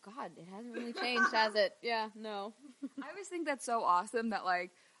 Oh, God, it hasn't really changed, has it? Yeah, no. I always think that's so awesome that,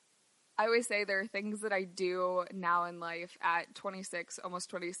 like, I always say there are things that I do now in life at 26, almost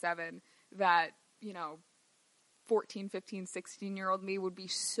 27, that, 14, 15, 16-year-old me would be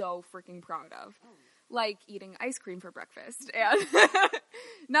so freaking proud of. Oh. Like eating ice cream for breakfast. And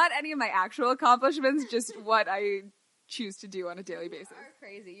not any of my actual accomplishments, just what I choose to do on a daily basis. You are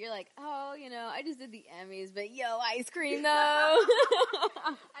crazy. You're like, oh, I just did the Emmys, but ice cream though.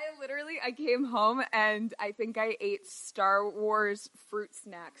 I came home and I think I ate Star Wars fruit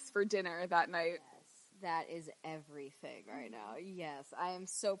snacks for dinner that night. Yes, that is everything right now. Yes, I am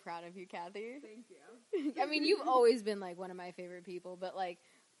so proud of you, Kathy. Thank you. I mean, you've always been like one of my favorite people, but like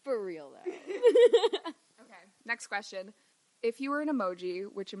for real though. Okay, next question. If you were an emoji,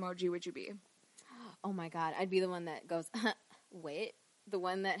 which emoji would you be? Oh my God, I'd be the one that goes, wait, the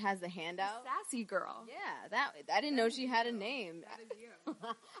one that has the hand out? Sassy girl. Yeah, I didn't know she had a name. That is you.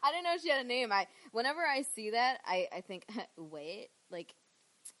 I didn't know she had a name. Whenever I see that, I think, wait, like,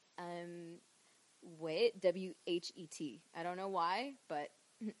 wait, W-H-E-T. I don't know why, but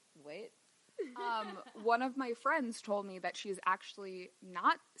wait. One of my friends told me that she's actually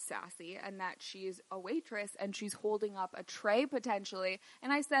not sassy and that she's a waitress and she's holding up a tray potentially.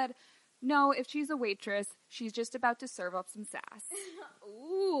 And I said, no, if she's a waitress, she's just about to serve up some sass.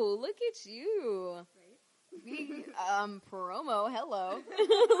 Ooh, look at you. Right? Promo, hello.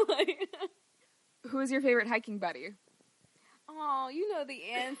 Who is your favorite hiking buddy? Oh, you know the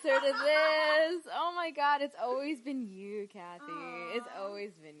answer to this. Oh my God, it's always been you, Kathy. Aww. It's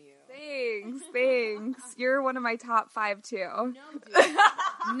always been you. Thanks. You're one of my top 5 too. No, dude.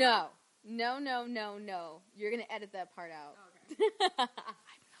 No. You're going to edit that part out. Okay.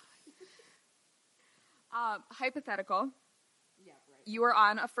 Hypothetical. Yeah, right. You are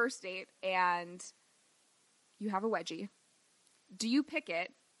on a first date and you have a wedgie. Do you pick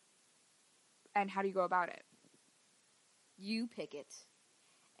it? And how do you go about it? You pick it.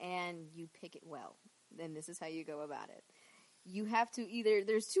 And you pick it well. Then this is how you go about it. You have to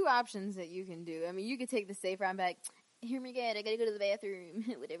there's 2 options that you can do. I mean, you could take the safe route back. Hear me good, I gotta go to the bathroom,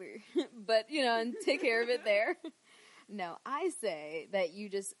 whatever. But, and take care of it there. No, I say that you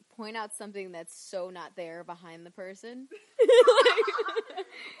just point out something that's so not there behind the person.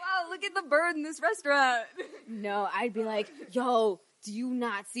 Wow, look at the bird in this restaurant. No, I'd be like, yo, do you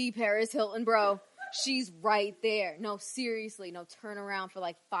not see Paris Hilton, bro? She's right there. No, seriously, no, turn around for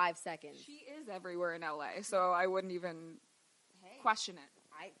like 5 seconds. She is everywhere in LA, so I wouldn't even question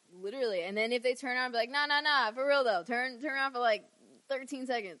it. Literally, and then if they turn around and be like, nah, for real though, turn around for like 13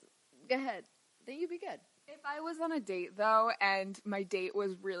 seconds. Go ahead. Then you'd be good. If I was on a date, though, and my date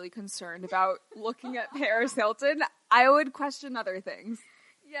was really concerned about looking at Paris Hilton, I would question other things.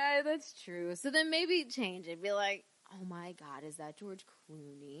 Yeah, that's true. So then maybe change it. Be like, oh my God, is that George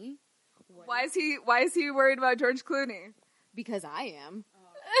Clooney? Why is he worried about George Clooney? Because I am.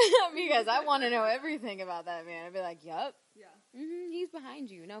 Oh. Because I want to know everything about that man. I'd be like, yup. Yeah. He's behind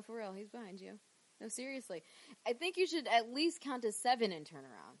you. No, for real, he's behind you. No, seriously. I think you should at least count to 7 and turn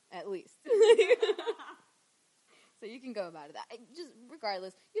around. At least. So you can go about it. Just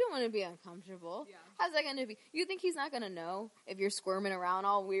regardless, you don't want to be uncomfortable. Yeah. How's that going to be? You think he's not going to know if you're squirming around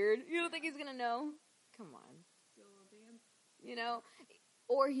all weird? You don't think he's going to know? Come on. Do a little dance.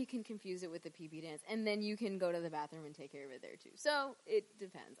 Or he can confuse it with the pee-pee dance, and then you can go to the bathroom and take care of it there too. So it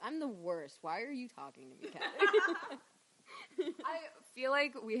depends. I'm the worst. Why are you talking to me, Kathy? I feel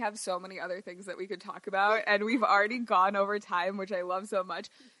like we have so many other things that we could talk about, and we've already gone over time, which I love so much.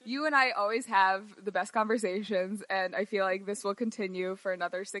 You and I always have the best conversations, and I feel like this will continue for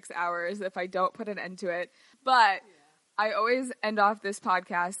another 6 hours if I don't put an end to it. But I always end off this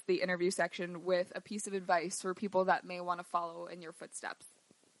podcast, the interview section, with a piece of advice for people that may want to follow in your footsteps.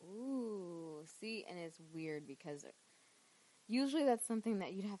 Ooh, see, and it's weird because usually that's something that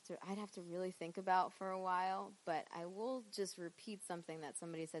I'd have to really think about for a while, but I will just repeat something that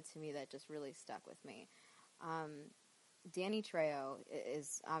somebody said to me that just really stuck with me. Danny Trejo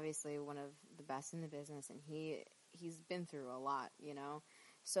is obviously one of the best in the business, and he's been through a lot,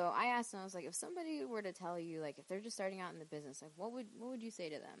 So I asked him, I was like, if somebody were to tell you, like, if they're just starting out in the business, like, what would you say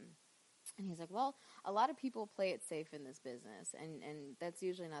to them? And he's like, well, a lot of people play it safe in this business, and that's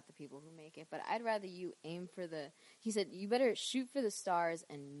usually not the people who make it, but I'd rather you he said, you better shoot for the stars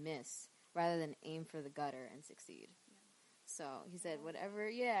and miss rather than aim for the gutter and succeed. Yeah. So he said, whatever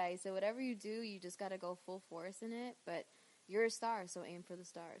you do, you just got to go full force in it, but you're a star, so aim for the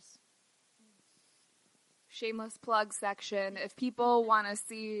stars. Shameless plug section. If people want to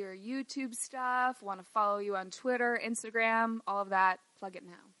see your YouTube stuff, want to follow you on Twitter, Instagram, all of that, plug it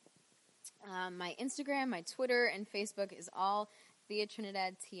now. My Instagram, my Twitter, and Facebook is all Thea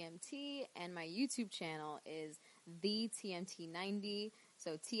Trinidad TMT, and my YouTube channel is the TMT90.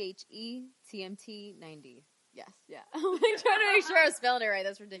 So THETMT90. Yes, yeah. I'm trying to make sure I was spelling it right.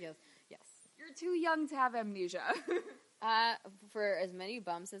 That's ridiculous. Yes. You're too young to have amnesia. For as many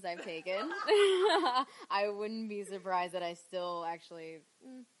bumps as I've taken, I wouldn't be surprised that I still actually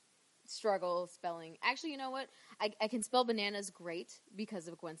struggle spelling. Actually, you know what? I can spell bananas great because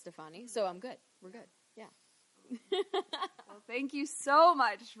of Gwen Stefani, so I'm good. We're good. Yeah. Well, thank you so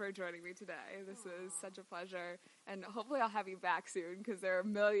much for joining me today. This was such a pleasure, and hopefully I'll have you back soon because there are a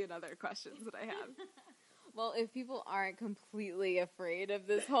million other questions that I have. Well, if people aren't completely afraid of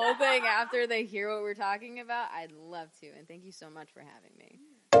this whole thing after they hear what we're talking about, I'd love to. And thank you so much for having me.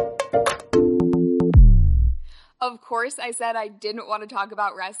 Of course, I said I didn't want to talk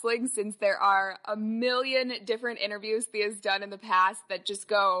about wrestling since there are a million different interviews Thea's done in the past that just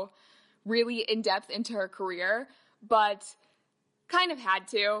go really in-depth into her career, but kind of had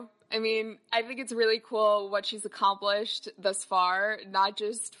to. I mean, I think it's really cool what she's accomplished thus far, not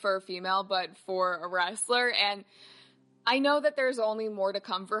just for a female, but for a wrestler. And I know that there's only more to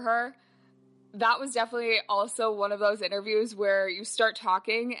come for her. That was definitely also one of those interviews where you start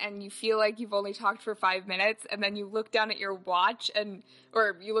talking and you feel like you've only talked for 5 minutes, and then you look down at your watch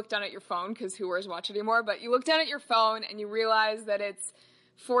or you look down at your phone, because who wears watch anymore, but you look down at your phone and you realize that it's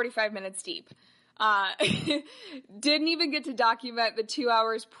 45 minutes deep. Didn't even get to document the 2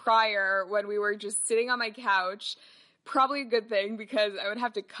 hours prior when we were just sitting on my couch. Probably a good thing because I would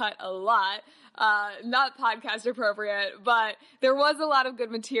have to cut a lot. Not podcast appropriate, but there was a lot of good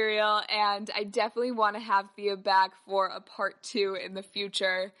material, and I definitely want to have Thea back for a part 2 in the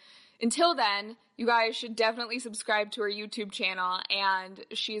future. Until then, you guys should definitely subscribe to her YouTube channel, and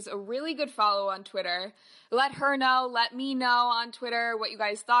she's a really good follow on Twitter. Let her know, let me know on Twitter what you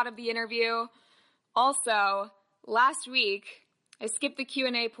guys thought of the interview. Also, last week, I skipped the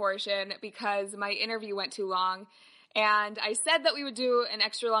Q&A portion because my interview went too long, and I said that we would do an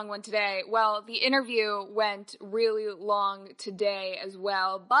extra long one today. Well, the interview went really long today as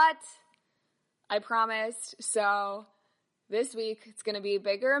well, but I promised, so this week it's going to be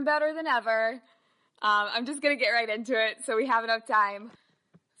bigger and better than ever. I'm just going to get right into it so we have enough time.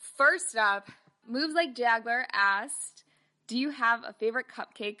 First up, Moves Like Jagler asked, do you have a favorite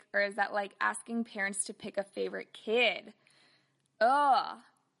cupcake, or is that like asking parents to pick a favorite kid? Ugh.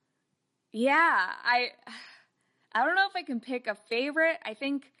 Yeah, I don't know if I can pick a favorite. I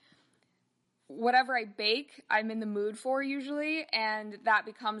think whatever I bake, I'm in the mood for usually, and that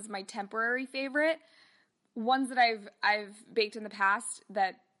becomes my temporary favorite. Ones that I've baked in the past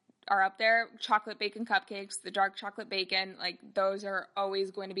that are up there, chocolate bacon cupcakes, the dark chocolate bacon, like those are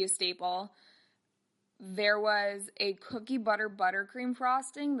always going to be a staple. There was a cookie butter buttercream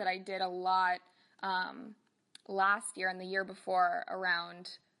frosting that I did a lot last year and the year before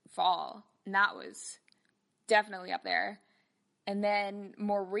around fall, and that was definitely up there. And then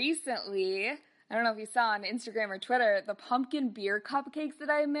more recently, I don't know if you saw on Instagram or Twitter, the pumpkin beer cupcakes that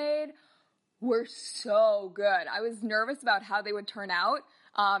I made were so good. I was nervous about how they would turn out.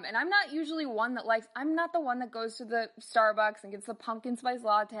 And I'm not usually one that I'm not the one that goes to the Starbucks and gets the pumpkin spice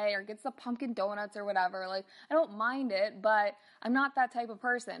latte or gets the pumpkin donuts or whatever. Like, I don't mind it, but I'm not that type of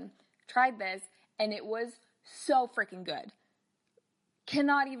person. Tried this, and it was so freaking good.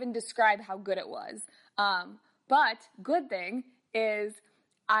 Cannot even describe how good it was. But good thing is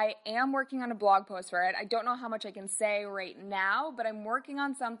I am working on a blog post for it. I don't know how much I can say right now, but I'm working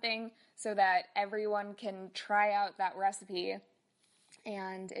on something so that everyone can try out that recipe.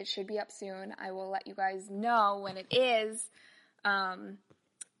 And it should be up soon. I will let you guys know when it is.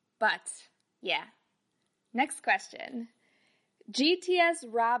 But, yeah. Next question. GTS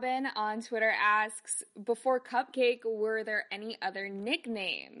Robin on Twitter asks, before Cupcake, were there any other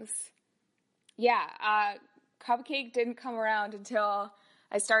nicknames? Yeah, Cupcake didn't come around until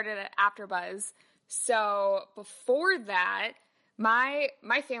I started at AfterBuzz. So before that, my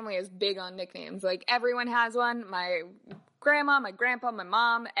family is big on nicknames. Like, everyone has one. My grandma, my grandpa, my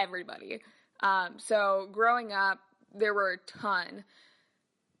mom, everybody. So growing up, there were a ton.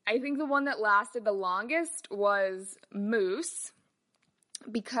 I think the one that lasted the longest was Moose,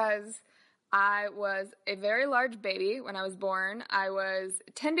 because I was a very large baby when I was born. I was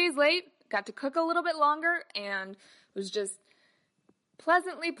 10 days late, got to cook a little bit longer, and was just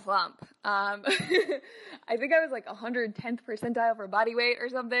pleasantly plump. I think I was like 110th percentile for body weight or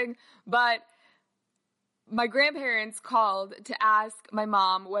something, but my grandparents called to ask my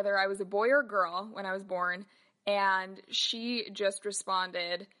mom whether I was a boy or a girl when I was born, and she just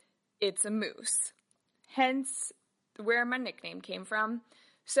responded, "It's a moose." Hence where my nickname came from.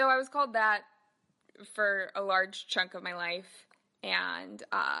 So I was called that for a large chunk of my life, And,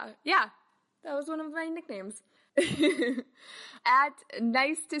 yeah, that was one of my nicknames. At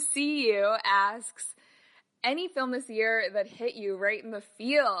Nice to See You asks, any film this year that hit you right in the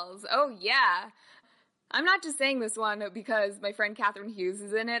feels? Oh, yeah. I'm not just saying this one because my friend Catherine Hughes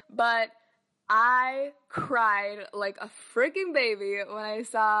is in it, but I cried like a freaking baby when I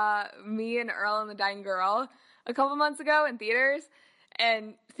saw Me and Earl and the Dying Girl a couple months ago in theaters.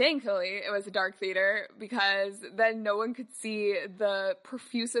 And thankfully, it was a dark theater because then no one could see the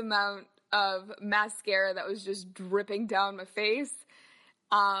profuse amount of mascara that was just dripping down my face.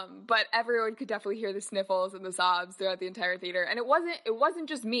 But everyone could definitely hear the sniffles and the sobs throughout the entire theater. And it wasn't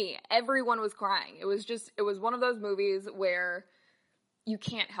just me. Everyone was crying. It was one of those movies where you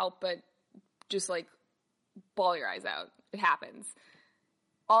can't help but just like bawl your eyes out. It happens.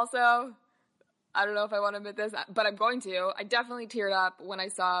 Also, I don't know if I want to admit this, but I'm going to. I definitely teared up when I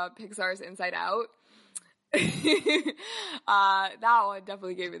saw Pixar's Inside Out. That one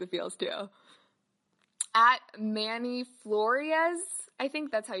definitely gave me the feels too. At Manny Flores, I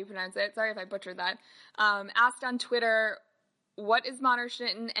think that's how you pronounce it. Sorry if I butchered that. Asked on Twitter, what is Modern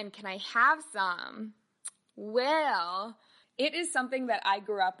Schnitten and can I have some? Well, it is something that I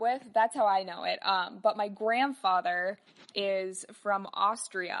grew up with. That's how I know it. But my grandfather is from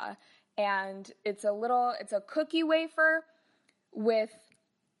Austria, and it's a cookie wafer with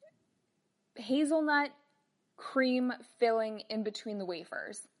hazelnut cream filling in between the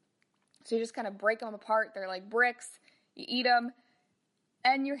wafers. So you just kind of break them apart. They're like bricks. You eat them,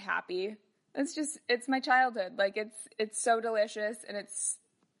 and you're happy. It's my childhood. Like, it's so delicious, and it's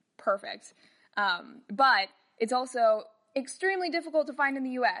perfect. But it's also extremely difficult to find in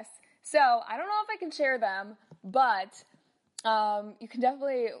the U.S. So I don't know if I can share them, but you can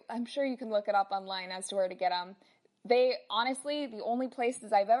definitely, I'm sure you can look it up online as to where to get them. They, honestly, the only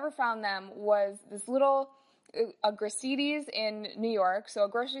places I've ever found them was this little, a Graciti's in New York, so a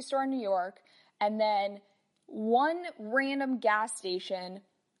grocery store in New York, and then one random gas station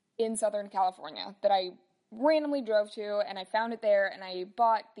in Southern California that I randomly drove to, and I found it there, and I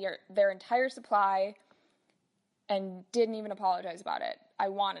bought their entire supply and didn't even apologize about it. I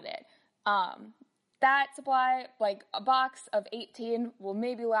wanted it. That supply, like a box of 18, will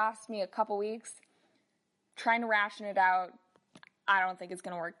maybe last me a couple weeks. Trying to ration it out, I don't think it's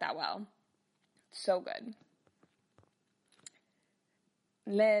going to work that well. So good.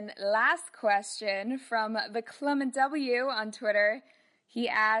 Then last question from the Clement W on Twitter. He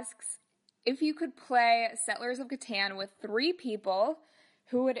asks, if you could play Settlers of Catan with 3 people,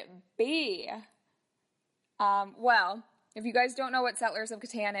 who would it be? Well, if you guys don't know what Settlers of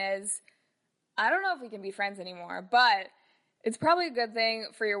Catan is, I don't know if we can be friends anymore, but it's probably a good thing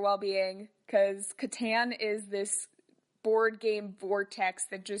for your well-being, because Catan is this board game vortex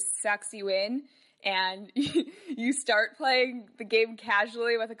that just sucks you in, and you start playing the game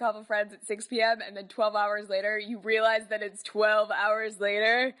casually with a couple friends at 6 p.m., and then 12 hours later, you realize that it's 12 hours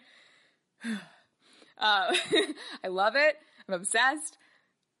later. I love it. I'm obsessed.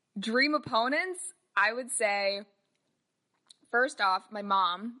 Dream opponents, I would say, first off, my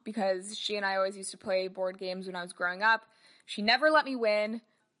mom, because she and I always used to play board games when I was growing up. She never let me win.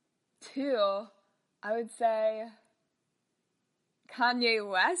 2, I would say Kanye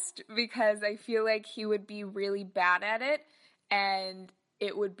West, because I feel like he would be really bad at it, and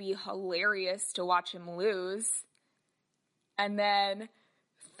it would be hilarious to watch him lose. And then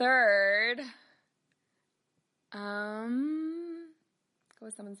 3rd, go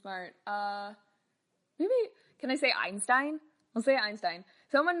with someone smart. Maybe, can I say Einstein? I'll say Einstein.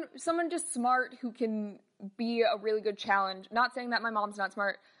 Someone just smart who can be a really good challenge. Not saying that my mom's not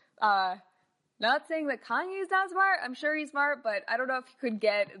smart. Not saying that Kanye's not smart. I'm sure he's smart, but I don't know if he could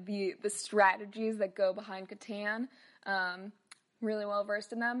get the strategies that go behind Catan. Really well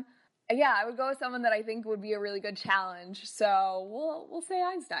versed in them. Yeah, I would go with someone that I think would be a really good challenge. So we'll say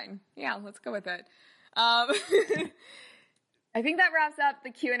Einstein. Yeah, let's go with it. I think that wraps up the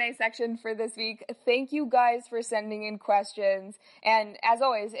Q&A section for this week. Thank you guys for sending in questions. And as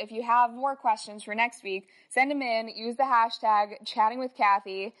always, if you have more questions for next week, send them in. Use the hashtag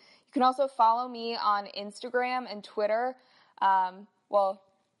chattingwithkathy. You can also follow me on Instagram and Twitter.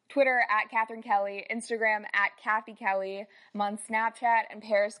 Twitter at Catherine Kelly, Instagram at Kathy Kelly. I'm on Snapchat and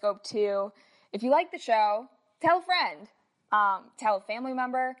Periscope too. If you like the show, tell a friend. Tell a family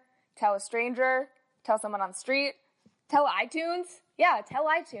member. Tell a stranger. Tell someone on the street. Tell iTunes. Yeah, tell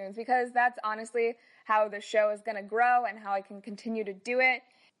iTunes, because that's honestly how the show is going to grow and how I can continue to do it.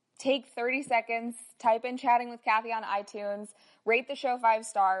 Take 30 seconds, type in Chatting with Kathy on iTunes, rate the show 5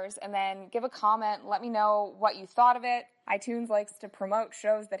 stars, and then give a comment. Let me know what you thought of it. iTunes likes to promote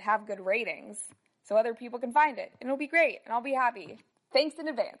shows that have good ratings. so other people can find it. And it'll be great, and I'll be happy. Thanks in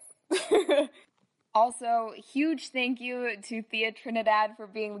advance. Also, huge thank you to Thea Trinidad for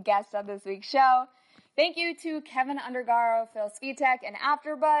being the guest on this week's show. Thank you to Kevin Undergaro, Phil Svitek, and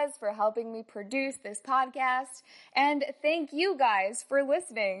AfterBuzz for helping me produce this podcast. And thank you guys for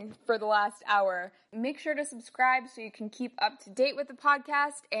listening for the last hour. Make sure to subscribe so you can keep up to date with the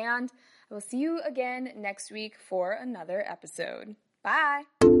podcast, and I will see you again next week for another episode. Bye!